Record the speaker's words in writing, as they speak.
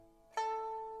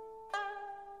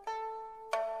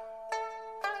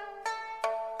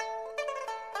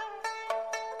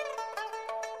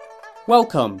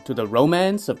Welcome to the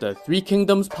Romance of the Three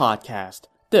Kingdoms podcast.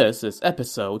 This is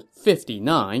episode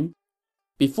 59.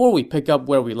 Before we pick up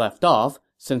where we left off,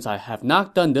 since I have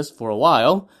not done this for a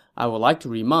while, I would like to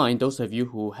remind those of you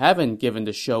who haven't given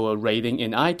the show a rating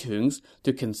in iTunes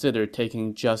to consider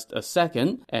taking just a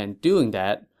second and doing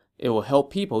that. It will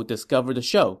help people discover the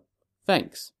show.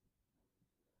 Thanks.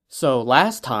 So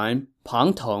last time,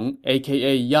 Pang Tong,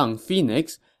 aka Young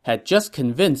Phoenix, had just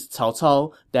convinced Cao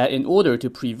Cao that in order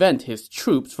to prevent his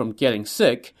troops from getting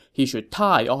sick, he should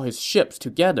tie all his ships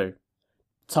together.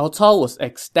 Cao Cao was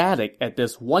ecstatic at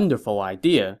this wonderful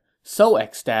idea, so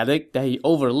ecstatic that he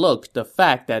overlooked the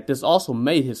fact that this also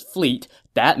made his fleet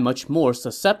that much more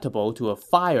susceptible to a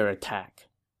fire attack.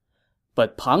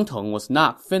 But Pang Tong was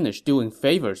not finished doing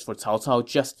favors for Cao Cao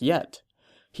just yet.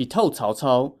 He told Cao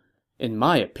Cao, "In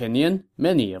my opinion,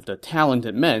 many of the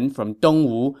talented men from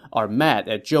Dongwu are mad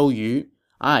at Zhou Yu.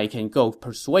 I can go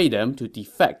persuade them to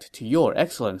defect to your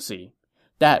excellency.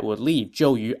 That would leave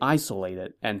Zhou Yu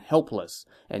isolated and helpless,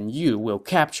 and you will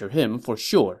capture him for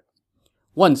sure.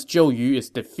 Once Zhou Yu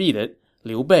is defeated,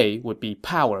 Liu Bei would be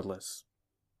powerless."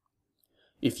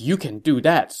 "If you can do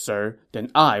that, sir,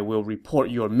 then I will report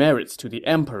your merits to the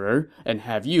emperor and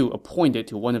have you appointed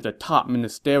to one of the top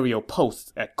ministerial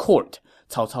posts at court,"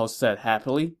 Cao Cao said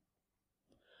happily.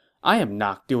 "I am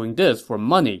not doing this for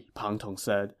money," Pang Tong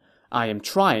said. "I am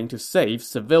trying to save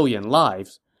civilian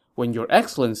lives. When your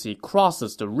excellency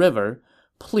crosses the river,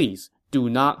 please do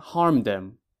not harm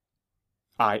them."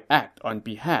 "I act on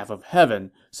behalf of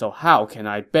heaven, so how can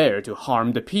I bear to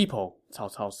harm the people?"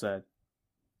 Cao Cao said.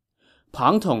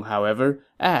 Pang Tong, however,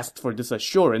 asked for this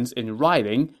assurance in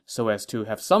writing so as to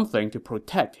have something to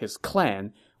protect his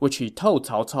clan, which he told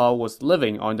Cao Cao was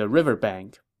living on the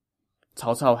riverbank.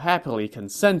 Cao Cao happily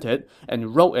consented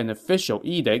and wrote an official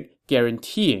edict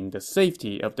guaranteeing the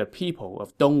safety of the people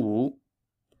of Dongwu.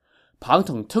 Pang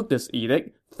Tong took this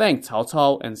edict, thanked Cao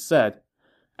Cao, and said,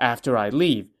 "After I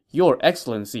leave, your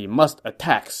excellency must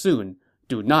attack soon.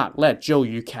 Do not let Zhou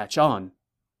Yu catch on."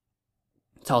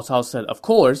 Cao Cao said, "Of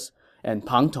course," and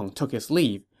Pang Tong took his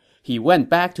leave. He went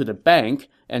back to the bank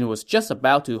and was just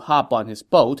about to hop on his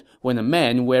boat when a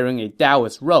man wearing a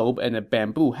Taoist robe and a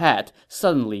bamboo hat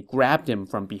suddenly grabbed him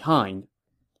from behind.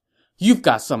 "You've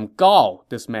got some gall,"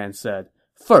 this man said.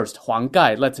 "First Huang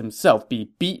Gai lets himself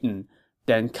be beaten,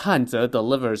 then Kan Ze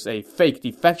delivers a fake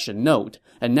defection note,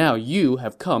 and now you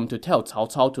have come to tell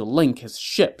Cao Cao to link his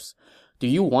ships. Do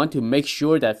you want to make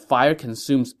sure that fire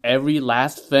consumes every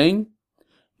last thing?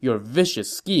 Your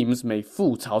vicious schemes may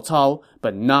fool Cao Cao,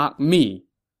 but not me."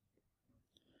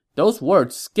 Those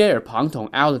words scared Pang Tong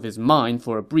out of his mind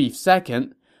for a brief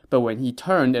second, but when he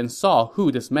turned and saw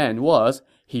who this man was,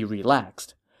 he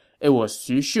relaxed. It was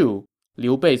Xu Shu,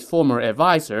 Liu Bei's former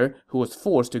adviser, who was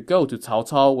forced to go to Cao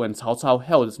Cao when Cao Cao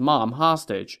held his mom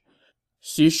hostage.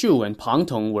 Xu Shu and Pang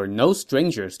Tong were no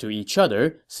strangers to each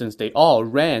other, since they all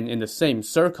ran in the same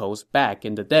circles back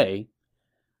in the day.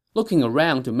 Looking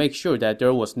around to make sure that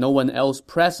there was no one else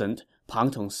present,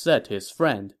 Pang Tong said to his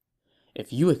friend,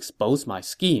 "If you expose my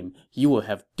scheme, you will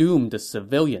have doomed the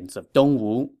civilians of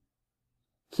Dongwu."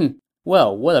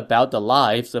 "Well, what about the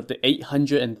lives of the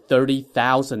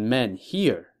 830,000 men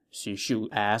here?" Xu Shu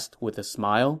asked with a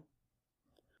smile.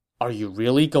 "Are you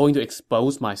really going to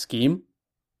expose my scheme?"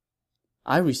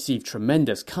 "I received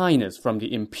tremendous kindness from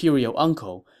the imperial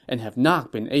uncle and have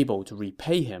not been able to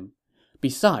repay him.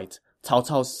 Besides, Cao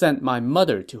Cao sent my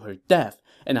mother to her death,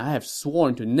 and I have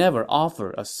sworn to never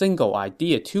offer a single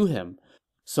idea to him.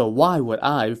 So why would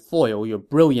I foil your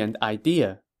brilliant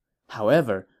idea?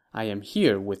 However, I am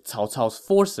here with Cao Cao's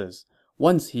forces.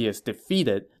 Once he is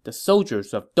defeated, the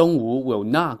soldiers of Dongwu will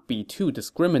not be too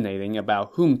discriminating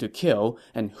about whom to kill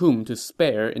and whom to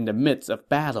spare in the midst of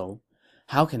battle.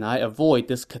 How can I avoid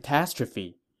this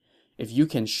catastrophe? If you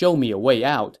can show me a way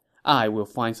out, I will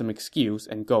find some excuse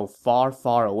and go far,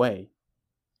 far away."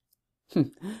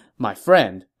 "My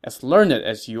friend, as learned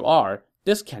as you are,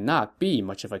 this cannot be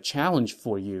much of a challenge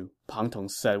for you," Pang Tong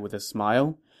said with a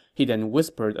smile. He then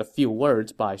whispered a few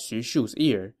words by Xu Shu's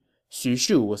ear. Xu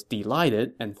Shu was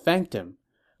delighted and thanked him.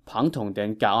 Pang Tong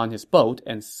then got on his boat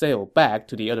and sailed back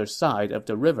to the other side of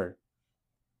the river.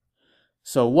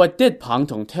 So what did Pang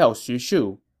Tong tell Xu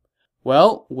Shu?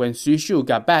 Well, when Xu Shu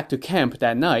got back to camp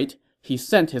that night, he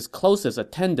sent his closest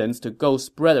attendants to go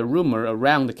spread a rumor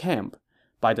around the camp.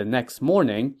 By the next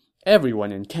morning,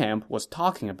 everyone in camp was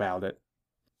talking about it.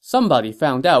 Somebody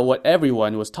found out what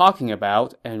everyone was talking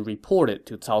about and reported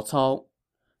to Cao Cao.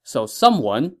 So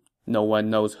someone, no one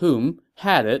knows whom,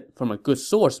 had it, from a good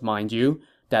source mind you,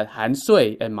 that Han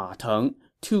Sui and Ma Teng,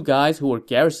 two guys who were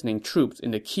garrisoning troops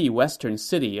in the key western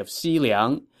city of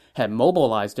Xiliang, had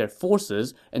mobilized their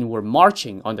forces and were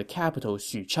marching on the capital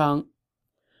Xuchang.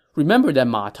 Remember that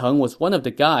Ma Teng was one of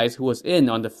the guys who was in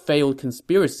on the failed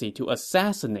conspiracy to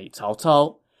assassinate Cao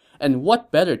Cao. And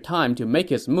what better time to make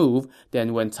his move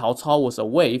than when Cao Cao was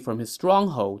away from his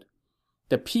stronghold?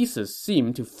 The pieces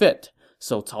seemed to fit,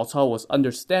 so Cao Cao was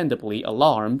understandably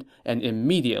alarmed and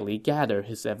immediately gathered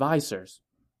his advisors.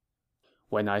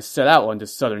 When I set out on the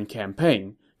southern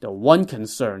campaign, the one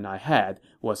concern I had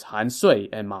was Han Sui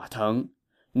and Ma Teng.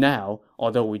 Now,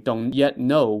 although we don't yet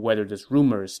know whether this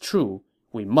rumor is true,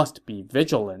 we must be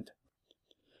vigilant.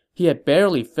 He had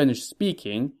barely finished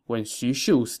speaking when Xu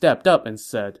Shu stepped up and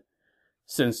said,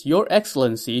 "Since your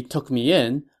excellency took me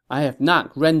in, I have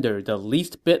not rendered the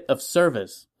least bit of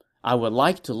service. I would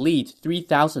like to lead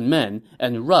 3,000 men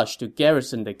and rush to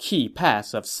garrison the key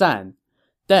pass of San.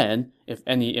 Then, if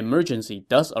any emergency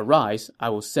does arise, I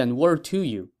will send word to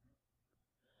you."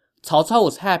 Cao Cao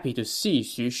was happy to see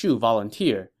Xu Shu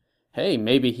volunteer. Hey,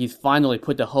 maybe he's finally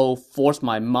put the whole force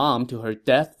my mom to her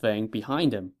death thing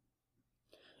behind him.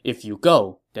 "If you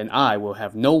go, then I will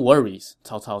have no worries,"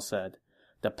 Cao Cao said.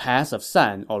 "The pass of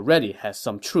San already has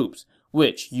some troops,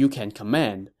 which you can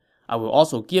command. I will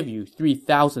also give you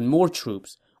 3,000 more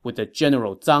troops, with the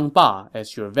General Zhang Ba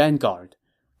as your vanguard.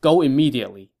 Go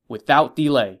immediately, without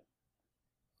delay."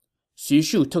 Xu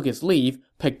Shu took his leave,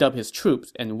 picked up his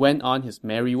troops, and went on his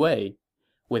merry way.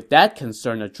 With that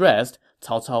concern addressed,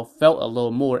 Cao Cao felt a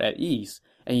little more at ease,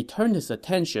 and he turned his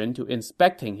attention to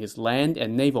inspecting his land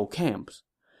and naval camps.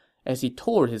 As he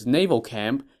toured his naval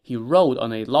camp, he rode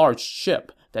on a large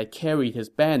ship that carried his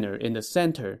banner in the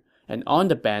center, and on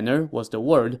the banner was the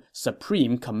word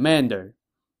Supreme Commander.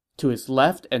 To his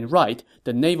left and right,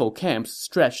 the naval camps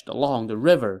stretched along the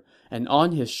river, and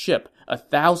on his ship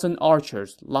 1,000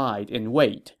 archers lied in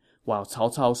wait, while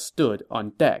Cao Cao stood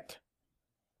on deck.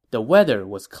 The weather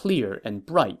was clear and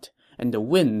bright, and the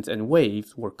winds and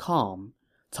waves were calm.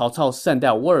 Cao Cao sent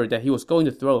out word that he was going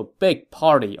to throw a big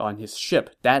party on his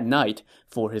ship that night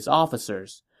for his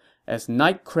officers. As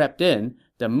night crept in,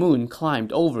 the moon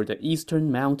climbed over the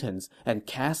eastern mountains and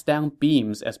cast down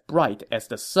beams as bright as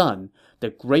the sun.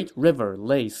 The great river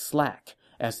lay slack,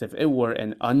 as if it were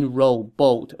an unrolled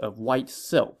bolt of white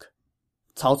silk.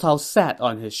 Cao Cao sat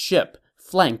on his ship,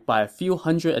 flanked by a few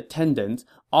hundred attendants,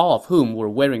 all of whom were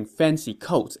wearing fancy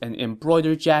coats and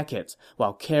embroidered jackets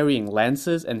while carrying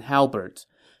lances and halberds.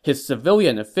 His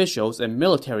civilian officials and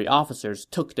military officers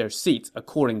took their seats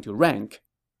according to rank.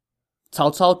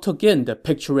 Cao Cao took in the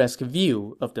picturesque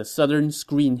view of the southern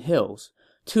screen hills.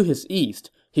 To his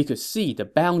east, he could see the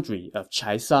boundary of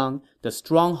Chaisang, the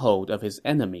stronghold of his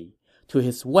enemy. To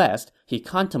his west, he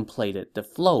contemplated the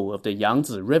flow of the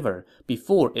Yangzi River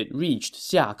before it reached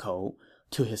Xiakou.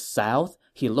 To his south,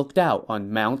 he looked out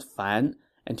on Mount Fan,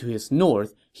 and to his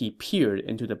north, he peered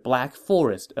into the black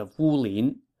forest of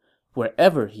Wulin.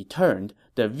 Wherever he turned,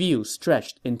 the view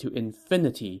stretched into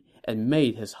infinity and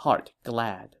made his heart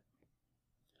glad.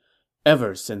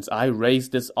 "Ever since I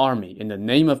raised this army in the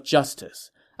name of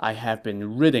justice, I have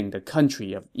been ridding the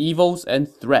country of evils and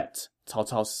threats," Cao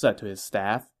Cao said to his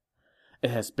staff. "It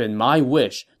has been my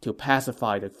wish to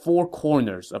pacify the four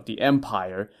corners of the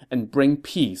empire and bring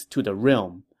peace to the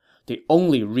realm. The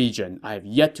only region I have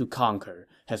yet to conquer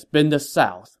has been the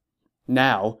south.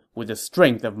 Now, with the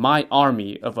strength of my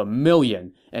army of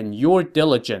 1,000,000 and your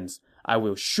diligence, I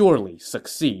will surely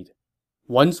succeed.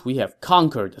 Once we have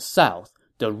conquered the south,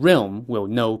 the realm will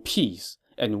know peace,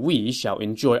 and we shall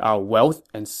enjoy our wealth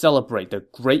and celebrate the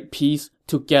great peace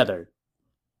together."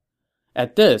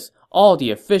 At this, all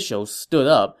the officials stood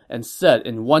up and said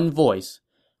in one voice,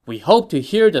 "We hope to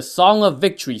hear the song of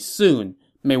victory soon.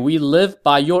 May we live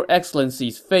by your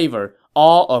excellency's favor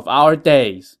all of our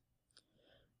days."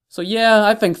 So yeah,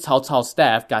 I think Cao Cao's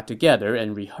staff got together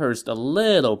and rehearsed a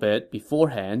little bit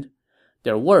beforehand.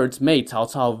 Their words made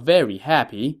Cao Cao very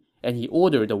happy, and he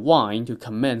ordered the wine to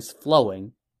commence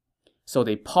flowing. So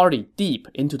they partied deep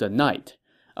into the night.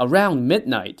 Around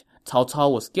midnight, Cao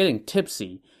Cao was getting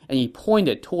tipsy, and he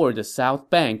pointed toward the south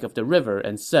bank of the river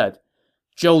and said,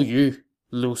 "Zhou Yu,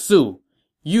 Lu Su,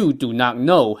 you do not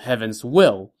know heaven's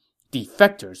will.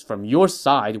 Defectors from your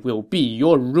side will be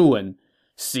your ruin.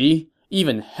 See,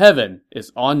 even heaven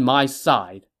is on my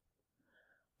side."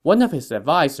 One of his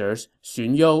advisors,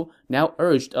 Xun You, now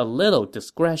urged a little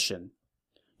discretion.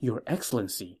 "Your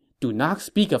Excellency, do not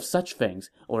speak of such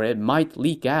things, or it might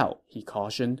leak out," he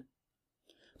cautioned.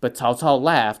 But Cao Cao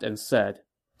laughed and said,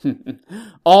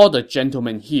 "All the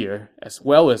gentlemen here, as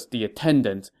well as the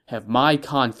attendants, have my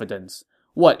confidence.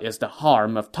 What is the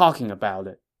harm of talking about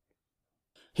it?"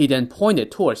 He then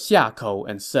pointed toward Xiakou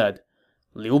and said,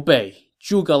 "Liu Bei,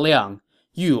 Zhuge Liang,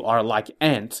 You are like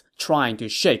ants trying to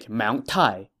shake Mount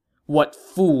Tai. What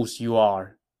fools you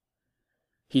are!"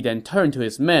 He then turned to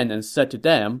his men and said to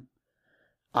them,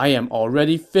 "I am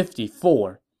already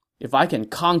 54. If I can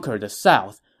conquer the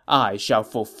south, I shall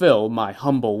fulfill my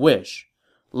humble wish.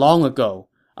 Long ago,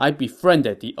 I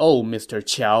befriended the old Mr.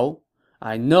 Qiao.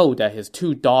 I know that his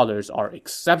 2 daughters are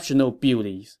exceptional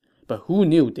beauties, but who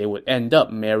knew they would end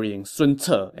up marrying Sun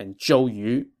Ce and Zhou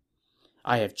Yu?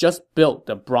 I have just built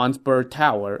the Bronze Bird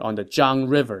Tower on the Zhang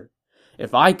River.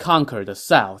 If I conquer the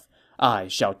south, I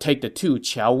shall take the 2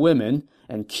 Qiao women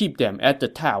and keep them at the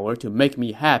tower to make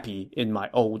me happy in my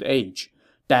old age.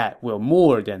 That will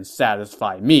more than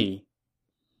satisfy me."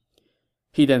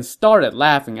 He then started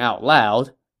laughing out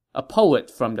loud. A poet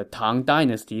from the Tang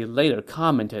Dynasty later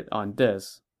commented on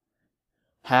this.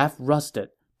 "Half rusted,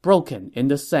 broken in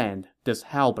the sand, this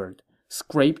halberd,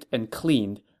 scraped and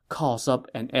cleaned, calls up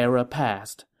an era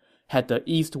past. Had the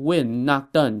east wind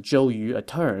not done Zhou Yu a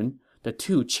turn, the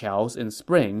 2 Qiaos in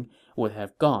spring would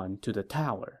have gone to the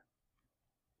tower."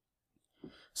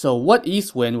 So what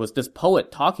east wind was this poet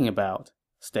talking about?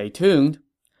 Stay tuned.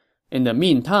 In the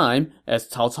meantime, as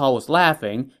Cao Cao was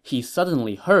laughing, he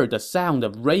suddenly heard the sound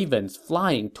of ravens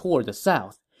flying toward the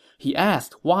south. He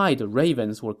asked why the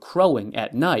ravens were crowing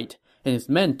at night, and his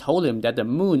men told him that the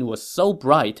moon was so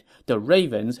bright the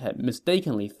ravens had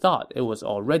mistakenly thought it was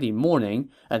already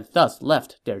morning and thus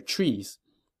left their trees.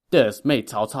 This made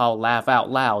Cao Cao laugh out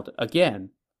loud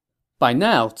again. By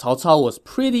now, Cao Cao was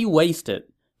pretty wasted.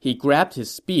 He grabbed his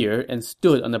spear and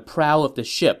stood on the prow of the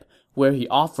ship, where he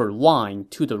offered wine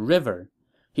to the river.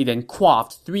 He then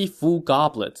quaffed 3 full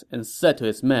goblets and said to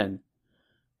his men,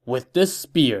 "With this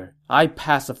spear, I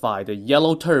pacified the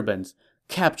Yellow Turbans,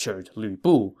 captured Lu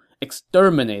Bu,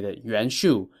 exterminated Yuan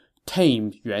Shu,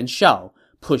 tamed Yuan Shao,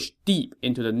 pushed deep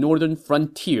into the northern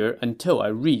frontier until I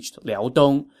reached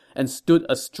Liaodong, and stood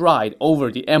astride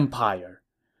over the empire.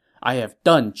 I have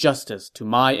done justice to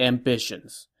my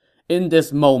ambitions. In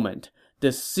this moment,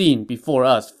 this scene before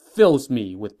us fills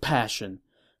me with passion.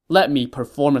 Let me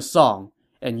perform a song,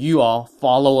 and you all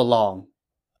follow along."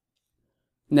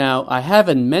 Now, I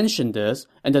haven't mentioned this,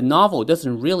 and the novel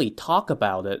doesn't really talk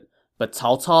about it, but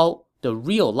Cao Cao, the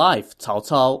real-life Cao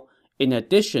Cao, in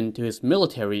addition to his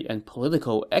military and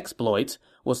political exploits,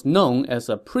 was known as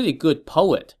a pretty good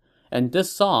poet, and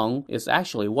this song is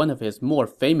actually one of his more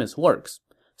famous works.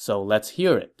 So let's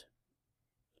hear it.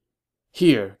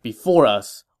 "Here, before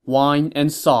us, wine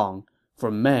and song, for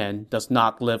man does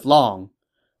not live long.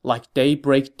 Like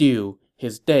daybreak dew,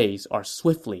 his days are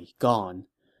swiftly gone.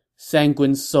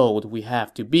 Sanguine-souled we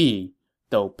have to be,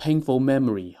 though painful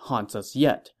memory haunts us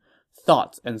yet.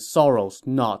 Thoughts and sorrows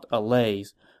not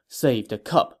allays, save the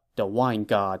cup the wine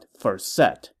god first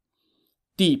set.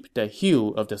 Deep the hue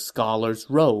of the scholar's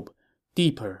robe,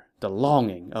 deeper the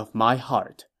longing of my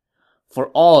heart. For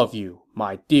all of you,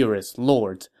 my dearest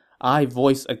lords, I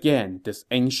voice again this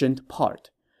ancient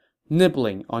part.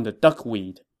 Nibbling on the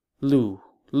duckweed, Lu,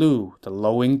 Lu, the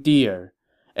lowing deer.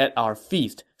 At our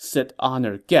feast sit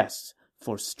honored guests,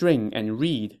 for string and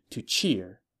reed to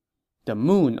cheer. The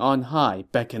moon on high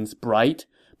beckons bright,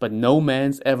 but no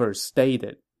man's ever stayed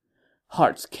it.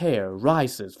 Heart's care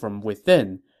rises from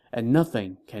within, and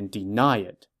nothing can deny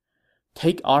it.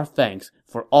 Take our thanks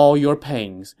for all your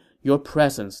pains, your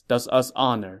presence does us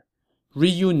honor.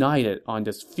 Reunited on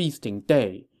this feasting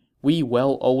day, we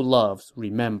well old loves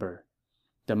remember.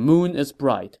 The moon is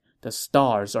bright, the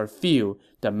stars are few,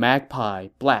 the magpie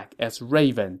black as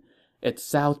raven. Its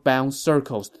southbound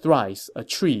circles thrice a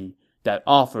tree that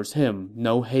offers him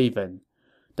no haven.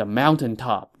 The mountain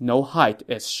top no height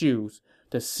eschews,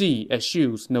 the sea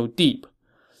eschews no deep.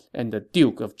 And the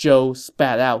Duke of Zhou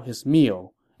spat out his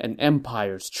meal, an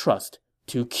empire's trust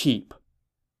to keep."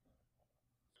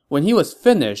 When he was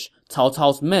finished, Cao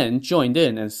Cao's men joined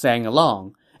in and sang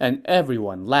along, and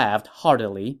everyone laughed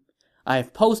heartily. I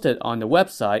have posted on the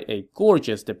website a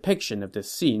gorgeous depiction of the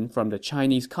scene from the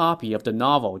Chinese copy of the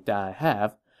novel that I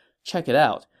have. Check it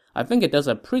out. I think it does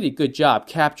a pretty good job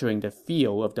capturing the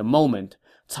feel of the moment.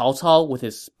 Cao Cao with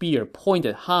his spear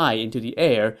pointed high into the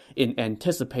air in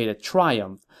anticipated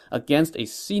triumph against a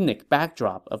scenic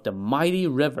backdrop of the mighty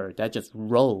river that just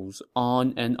rolls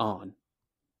on and on.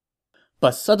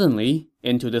 But suddenly,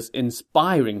 into this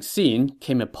inspiring scene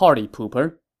came a party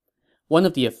pooper. One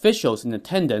of the officials in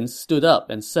attendance stood up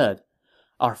and said,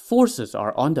 "Our forces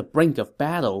are on the brink of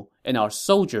battle, and our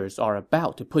soldiers are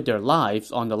about to put their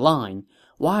lives on the line.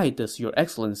 Why does your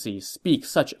excellency speak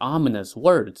such ominous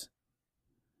words?"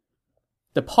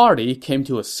 The party came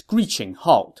to a screeching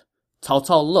halt. Cao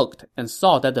Cao looked and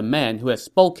saw that the man who had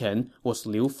spoken was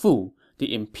Liu Fu,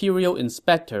 the imperial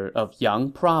inspector of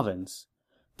Yang province.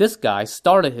 This guy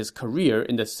started his career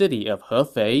in the city of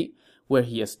Hefei, where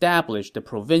he established the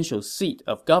provincial seat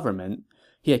of government.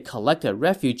 He had collected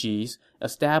refugees,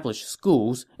 established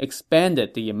schools,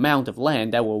 expanded the amount of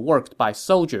land that were worked by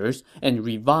soldiers, and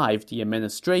revived the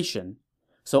administration.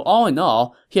 So all in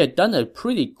all, he had done a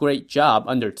pretty great job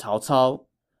under Cao Cao.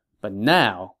 But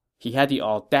now, he had the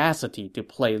audacity to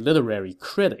play literary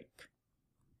critic.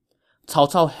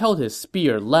 Cao Cao held his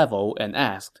spear level and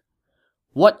asked,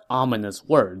 "What ominous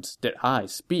words did I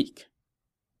speak?"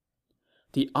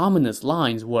 The ominous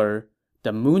lines were,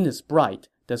 "The moon is bright,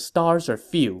 the stars are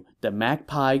few, the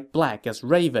magpie black as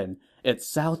raven, its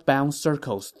southbound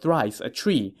circles thrice a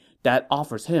tree that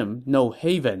offers him no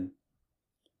haven."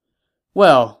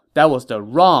 Well, that was the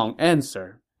wrong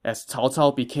answer, as Cao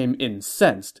Cao became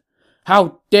incensed.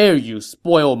 "How dare you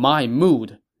spoil my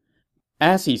mood!"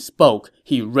 As he spoke,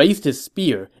 he raised his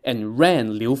spear and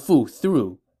ran Liu Fu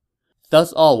through.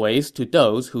 Thus always to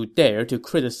those who dare to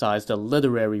criticize the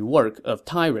literary work of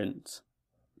tyrants.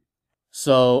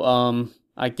 So,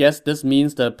 I guess this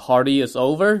means the party is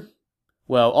over?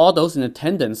 Well, all those in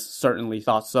attendance certainly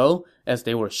thought so, as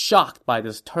they were shocked by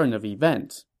this turn of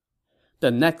events. The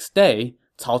next day,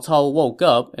 Cao Cao woke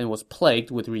up and was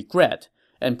plagued with regret,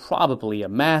 and probably a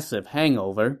massive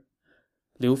hangover.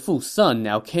 Liu Fu's son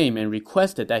now came and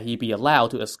requested that he be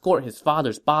allowed to escort his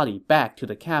father's body back to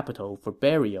the capital for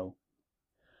burial.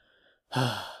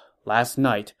 "Last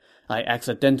night, I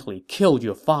accidentally killed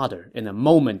your father in a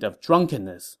moment of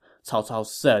drunkenness," Cao Cao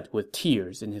said with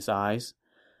tears in his eyes.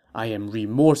 "I am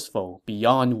remorseful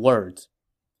beyond words.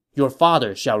 Your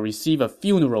father shall receive a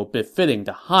funeral befitting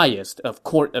the highest of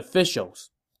court officials."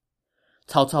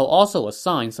 Cao Cao also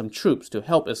assigned some troops to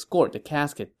help escort the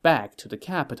casket back to the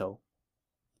capital.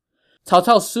 Cao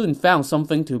Cao soon found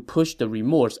something to push the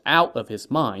remorse out of his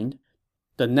mind.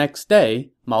 The next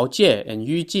day, Mao Jie and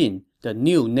Yu Jin, the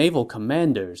new naval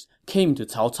commanders, came to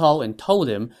Cao Cao and told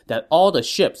him that all the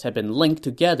ships had been linked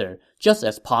together, just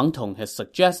as Pang Tong had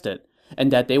suggested,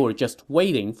 and that they were just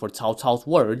waiting for Cao Cao's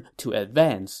word to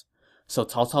advance. So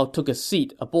Cao Cao took a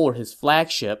seat aboard his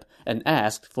flagship and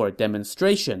asked for a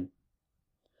demonstration.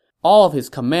 All of his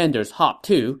commanders hopped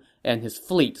to, and his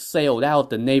fleet sailed out of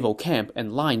the naval camp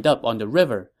and lined up on the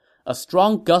river. A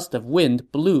strong gust of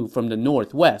wind blew from the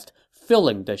northwest,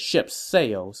 filling the ship's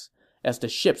sails. As the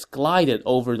ships glided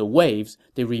over the waves,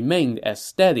 they remained as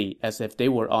steady as if they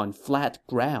were on flat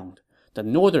ground. The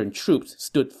northern troops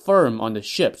stood firm on the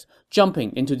ships,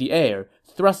 jumping into the air,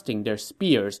 thrusting their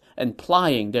spears, and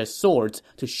plying their swords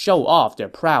to show off their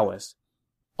prowess.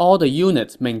 All the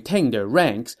units maintained their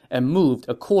ranks and moved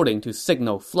according to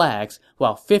signal flags,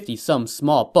 while 50-some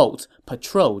small boats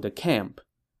patrolled the camp.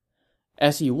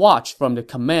 As he watched from the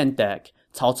command deck,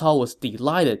 Cao Cao was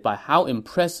delighted by how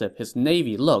impressive his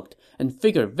navy looked and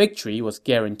figured victory was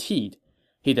guaranteed.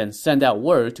 He then sent out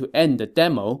word to end the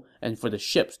demo and for the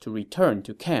ships to return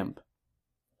to camp.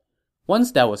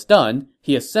 Once that was done,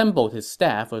 he assembled his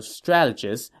staff of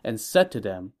strategists and said to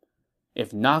them,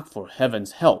 "If not for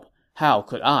heaven's help, how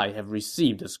could I have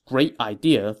received this great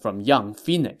idea from young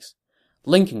Phoenix?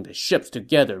 Linking the ships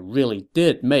together really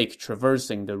did make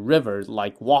traversing the river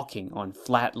like walking on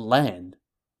flat land."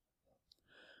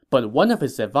 But one of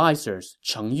his advisers,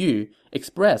 Cheng Yu,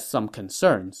 expressed some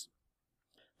concerns.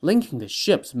 "Linking the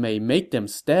ships may make them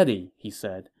steady," he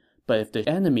said, "but if the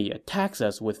enemy attacks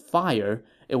us with fire,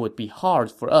 it would be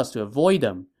hard for us to avoid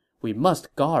them. We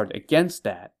must guard against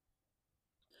that."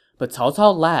 But Cao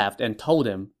Cao laughed and told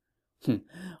him,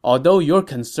 "Although your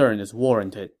concern is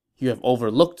warranted, you have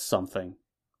overlooked something."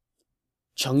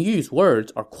 "Cheng Yu's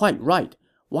words are quite right.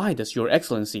 Why does your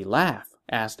excellency laugh?"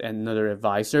 asked another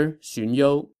adviser, Xun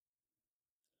You.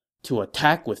 "To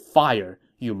attack with fire,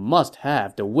 you must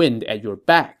have the wind at your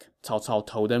back," Cao Cao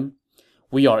told him.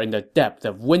 "We are in the depth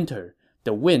of winter.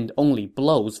 The wind only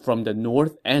blows from the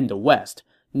north and the west,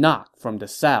 not from the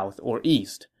south or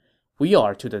east. We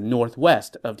are to the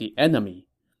northwest of the enemy.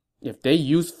 If they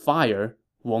use fire,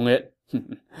 won't it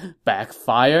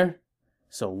backfire?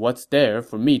 So what's there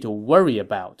for me to worry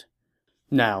about?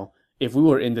 Now, if we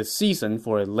were in the season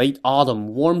for a late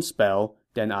autumn warm spell,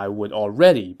 then I would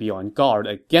already be on guard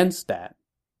against that."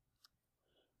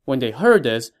 When they heard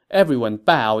this, everyone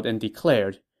bowed and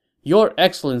declared, "Your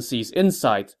Excellency's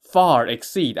insights far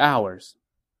exceed ours."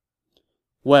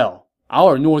 "Well,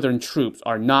 our northern troops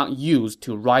are not used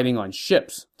to riding on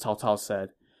ships," Cao Cao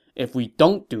said. "If we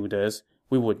don't do this,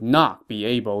 we would not be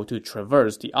able to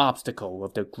traverse the obstacle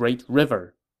of the great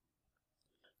river."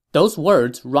 Those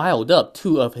words riled up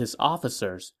two of his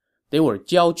officers. They were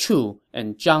Jiao Chu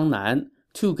and Zhang Nan,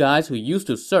 two guys who used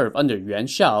to serve under Yuan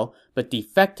Shao but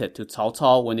defected to Cao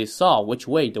Cao when they saw which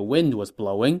way the wind was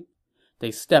blowing.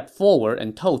 They stepped forward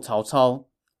and told Cao Cao,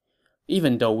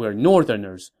 "Even though we're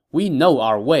northerners, we know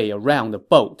our way around the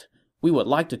boat. We would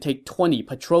like to take 20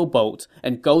 patrol boats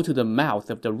and go to the mouth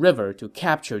of the river to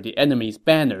capture the enemy's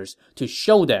banners to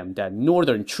show them that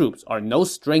northern troops are no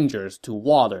strangers to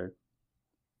water."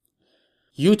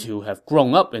 "You two have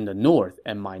grown up in the north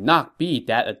and might not be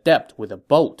that adept with a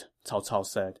boat," Cao Cao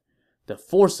said. "The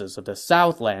forces of the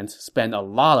Southlands spend a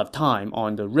lot of time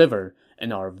on the river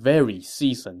and are very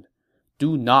seasoned.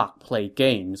 Do not play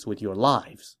games with your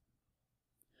lives."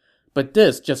 But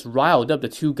this just riled up the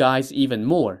two guys even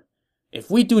more. "If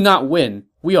we do not win,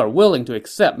 we are willing to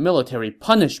accept military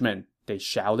punishment," they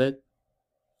shouted.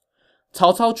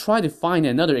 Cao Cao tried to find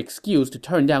another excuse to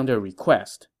turn down their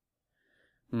request.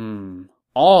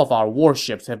 All of our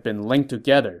warships have been linked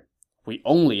together. We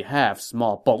only have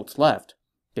small boats left.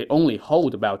 They only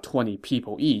hold about 20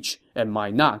 people each and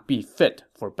might not be fit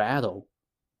for battle."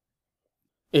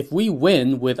 "If we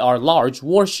win with our large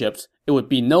warships, it would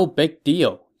be no big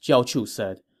deal," Jiao Chu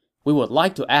said. "We would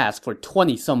like to ask for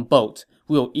 20-some boats.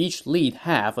 We will each lead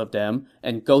half of them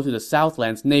and go to the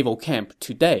Southlands naval camp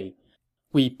today.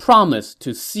 We promise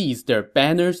to seize their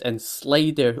banners and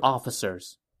slay their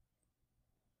officers."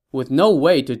 With no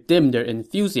way to dim their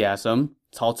enthusiasm,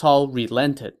 Cao Cao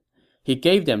relented. He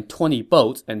gave them 20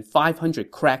 boats and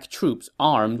 500 crack troops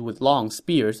armed with long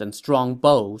spears and strong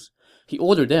bows. He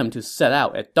ordered them to set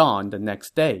out at dawn the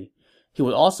next day. He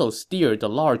would also steer the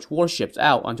large warships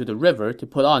out onto the river to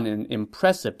put on an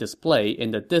impressive display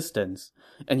in the distance,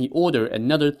 and he ordered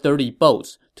another 30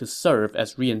 boats to serve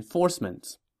as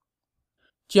reinforcements.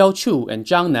 Jiao Chu and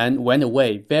Zhang Nan went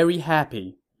away very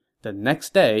happy. The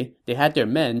next day, they had their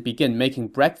men begin making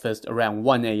breakfast around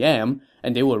 1 a.m.,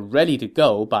 and they were ready to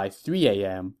go by 3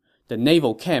 a.m. The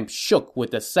naval camp shook with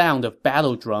the sound of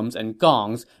battle drums and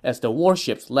gongs as the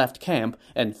warships left camp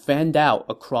and fanned out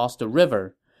across the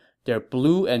river, their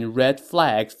blue and red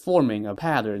flags forming a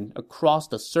pattern across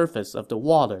the surface of the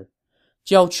water.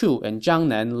 Jiao Chu and Zhang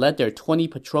Nan led their 20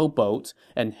 patrol boats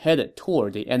and headed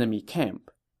toward the enemy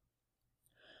camp.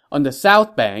 On the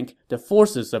south bank, the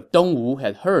forces of Dongwu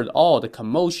had heard all the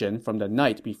commotion from the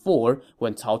night before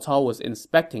when Cao Cao was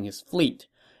inspecting his fleet,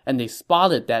 and they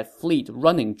spotted that fleet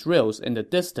running drills in the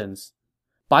distance.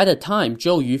 By the time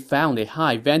Zhou Yu found a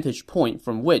high vantage point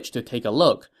from which to take a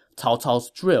look, Cao Cao's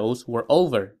drills were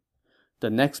over. The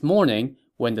next morning,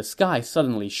 when the sky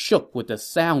suddenly shook with the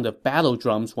sound of battle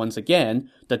drums once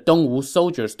again, the Dongwu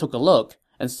soldiers took a look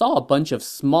and saw a bunch of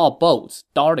small boats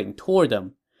darting toward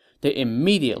them. They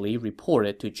immediately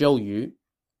reported to Zhou Yu.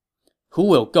 "Who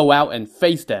will go out and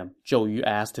face them?" Zhou Yu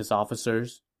asked his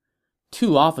officers.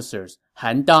 2 officers,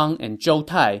 Han Dang and Zhou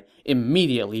Tai,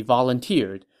 immediately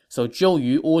volunteered, so Zhou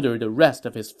Yu ordered the rest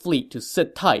of his fleet to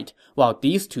sit tight while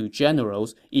these 2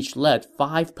 generals each led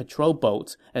 5 patrol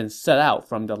boats and set out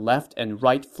from the left and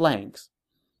right flanks.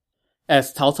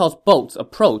 As Cao Cao's boats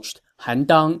approached, Han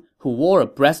Dang, who wore a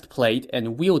breastplate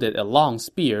and wielded a long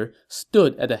spear,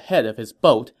 stood at the head of his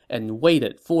boat and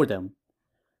waited for them.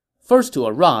 First to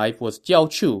arrive was Jiao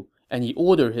Chu, and he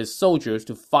ordered his soldiers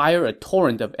to fire a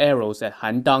torrent of arrows at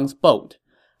Han Dang's boat.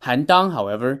 Han Dang,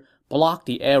 however, blocked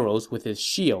the arrows with his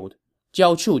shield.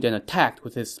 Jiao Chu then attacked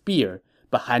with his spear,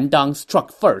 but Han Dang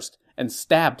struck first and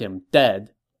stabbed him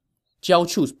dead. Jiao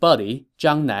Chu's buddy,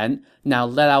 Zhang Nan, now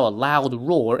let out a loud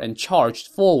roar and charged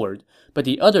forward, but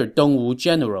the other Dongwu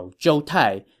general, Zhou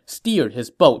Tai, steered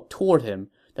his boat toward him.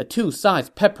 The 2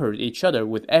 sides peppered each other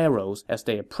with arrows as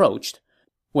they approached.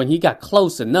 When he got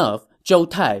close enough, Zhou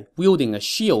Tai, wielding a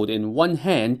shield in one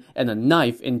hand and a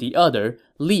knife in the other,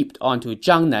 leaped onto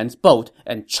Zhang Nan's boat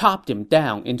and chopped him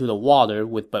down into the water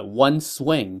with but one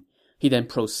swing. He then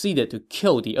proceeded to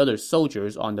kill the other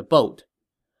soldiers on the boat.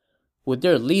 With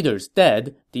their leaders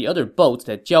dead, the other boats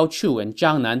that Jiao Chu and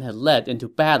Zhang Nan had led into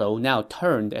battle now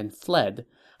turned and fled.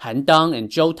 Han Dang and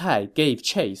Zhou Tai gave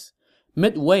chase.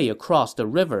 Midway across the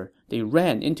river, they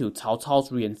ran into Cao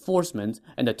Cao's reinforcements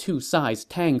and the 2 sides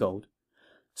tangled.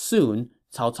 Soon,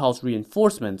 Cao Cao's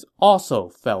reinforcements also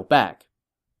fell back.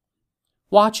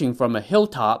 Watching from a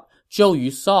hilltop, Zhou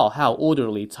Yu saw how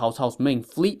orderly Cao Cao's main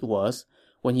fleet was.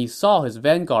 When he saw his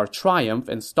vanguard triumph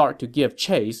and start to give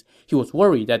chase, he was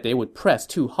worried that they would press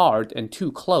too hard and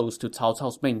too close to Cao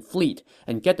Cao's main fleet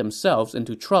and get themselves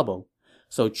into trouble.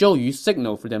 So Zhou Yu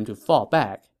signaled for them to fall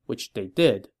back, which they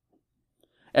did.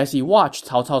 As he watched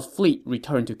Cao Cao's fleet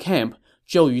return to camp,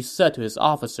 Zhou Yu said to his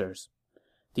officers,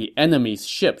 "The enemy's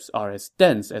ships are as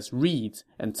dense as reeds,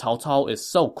 and Cao Cao is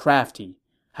so crafty.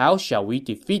 How shall we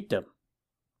defeat them?"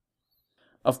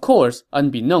 Of course,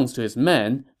 unbeknownst to his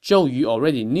men, Zhou Yu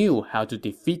already knew how to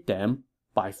defeat them.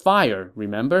 By fire,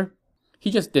 remember? He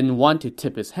just didn't want to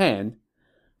tip his hand.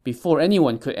 Before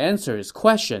anyone could answer his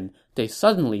question, they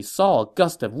suddenly saw a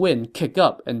gust of wind kick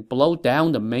up and blow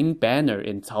down the main banner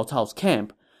in Cao Cao's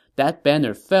camp. That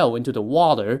banner fell into the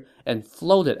water and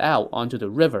floated out onto the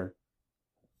river.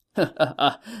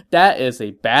 That is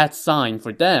a bad sign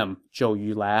for them, Zhou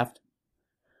Yu laughed.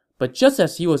 But just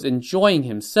as he was enjoying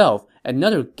himself,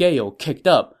 another gale kicked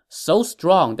up, so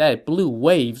strong that it blew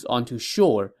waves onto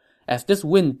shore. As this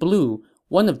wind blew,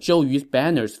 one of Zhou Yu's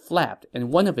banners flapped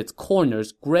and one of its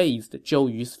corners grazed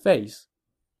Zhou Yu's face.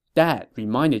 That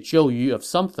reminded Zhou Yu of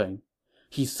something.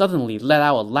 He suddenly let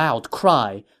out a loud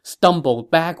cry,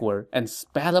 stumbled backward, and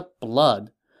spat up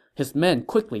blood. His men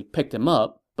quickly picked him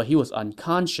up, but he was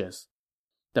unconscious.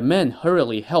 The men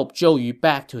hurriedly helped Zhou Yu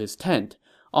back to his tent.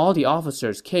 All the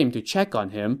officers came to check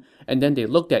on him, and then they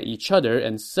looked at each other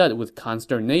and said with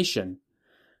consternation,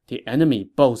 "The enemy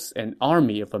boasts an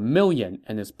army of 1,000,000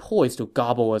 and is poised to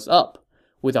gobble us up.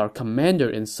 With our commander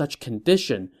in such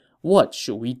condition, what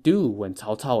should we do when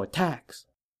Cao Cao attacks?"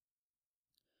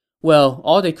 Well,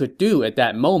 all they could do at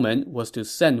that moment was to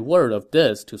send word of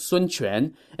this to Sun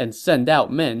Quan and send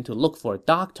out men to look for a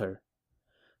doctor.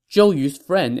 Zhou Yu's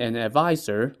friend and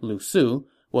advisor, Lu Su,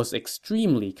 was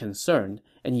extremely concerned,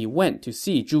 and he went to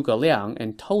see Zhuge Liang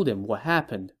and told him what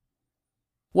happened.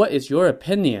 "What is your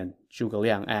opinion?" Zhuge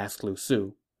Liang asked Lu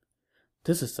Su.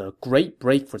 "This is a great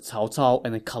break for Cao Cao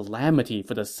and a calamity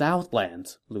for the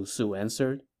Southlands," Lu Su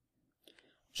answered.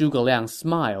 Zhuge Liang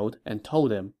smiled and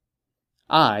told him,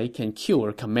 "I can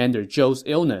cure Commander Zhou's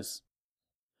illness."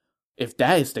 "If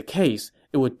that is the case,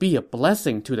 it would be a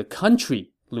blessing to the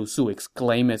country," Lu Su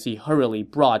exclaimed as he hurriedly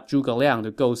brought Zhuge Liang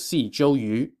to go see Zhou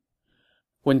Yu.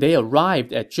 When they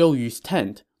arrived at Zhou Yu's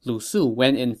tent, Lu Su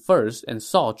went in first and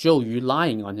saw Zhou Yu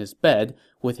lying on his bed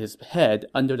with his head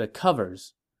under the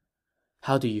covers.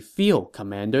 "How do you feel,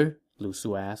 Commander?" Lu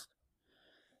Su asked.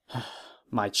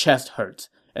 "My chest hurts,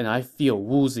 and I feel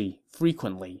woozy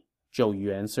frequently," Zhou Yu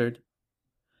answered.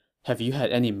 "Have you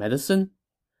had any medicine?"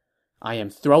 "I am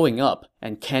throwing up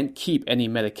and can't keep any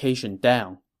medication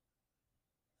down."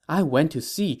 "I went to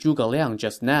see Zhuge Liang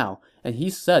just now, and he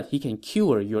said he can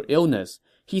cure your illness.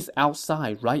 He's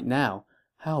outside right now.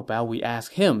 How about we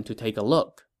ask him to take a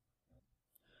look?"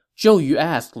 Zhou Yu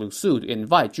asked Lu Su to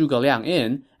invite Zhuge Liang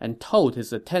in and told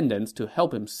his attendants to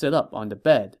help him sit up on the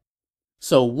bed.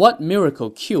 So what miracle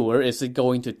cure is it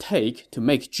going to take to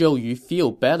make Zhou Yu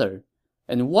feel better?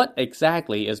 And what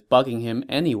exactly is bugging him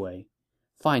anyway?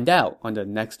 Find out on the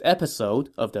next episode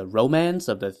of the Romance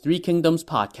of the Three Kingdoms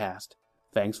podcast.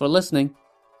 Thanks for listening.